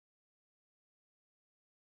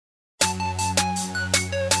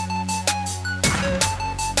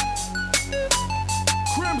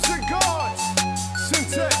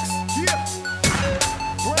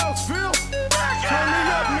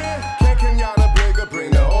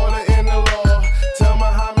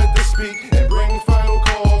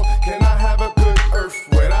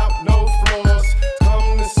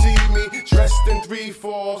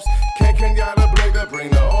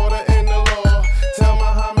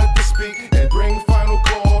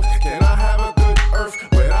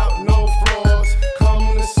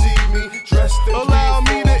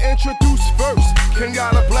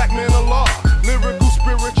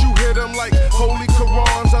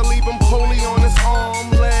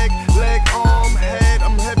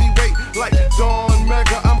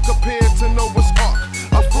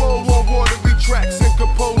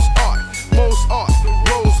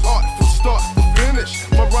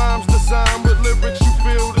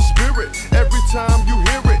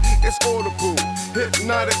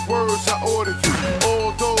hypnotic words I order you.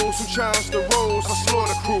 All those who challenge the roles, I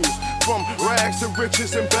slaughter crews. From rags to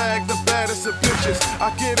riches and bag the baddest of bitches. I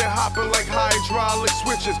get it hopping like hydraulic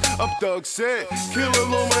switches. Up Doug said, kill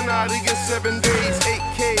Illuminati in 7 days.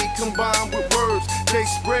 8K combined with words, they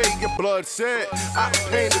spray your blood said. I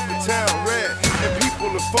painted the town red, and people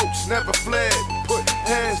and folks never fled. Put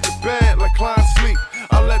hands to bed like Klein sleep.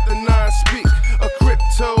 I let the nine speak. A crip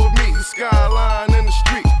told me the skyline in the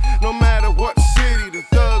street. No matter what city, the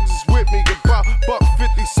thugs is with me. About buck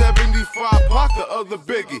 50, 75, pop the other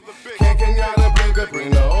biggie. Can Kenyattah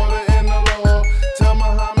bring the order and the law? Tell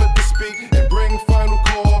Muhammad to speak and bring final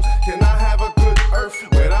call. Can I have a good earth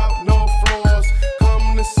without no flaws?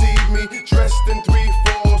 Come to see me dressed in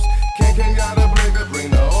 3/4. Can Kenyattah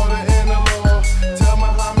bring the order and the law? Tell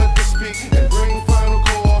Muhammad to speak and bring final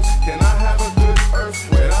call. Can I have a good earth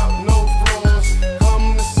without no flaws?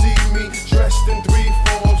 Come to see me dressed in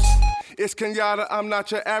 3/4. It's Kenyattah, I'm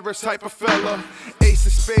not your average type of fella. Ace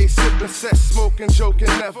of spades, sipping, set, smoking, joking,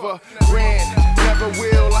 never ran, never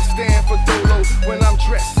will. I stand for Dolo. When I'm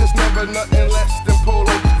dressed, there's never nothing less than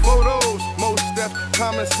polo. Photos, most def,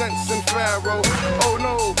 common sense and Pharaoh. Oh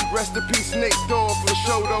no, rest in peace, Nate Dogg for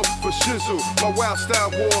show though, for shizzle. My wild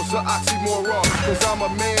style wars are oxymoron. Cause I'm a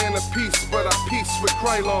man of peace, but I peace with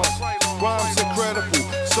Krylons. Rhymes incredible,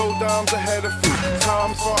 so dimes ahead of you.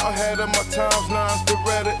 Times far ahead of my times, nines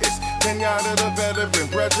Beretta. It's Kenyattah the veteran,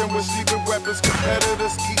 brethren with sleeping weapons.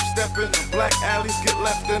 Competitors keep stepping, black alleys get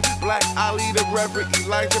left in. Black Ali the reverend,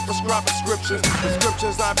 Elijah prescribe prescriptions. The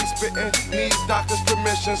scriptures I be spitting need doctor's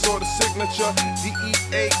permission, or the signature.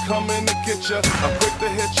 DEA coming to get ya. I'm quick to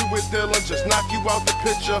hit you with Dylan, just knock you out the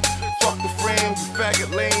picture. Fuck the frame, you faggot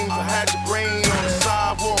lames. I had your brain on the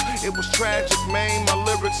sidewalk, it was tragic, man. My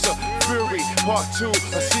lyrics are fury, part 2,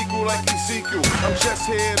 a sequel like Ezekiel. I'm just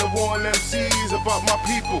here to warn MCs about my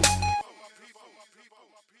people.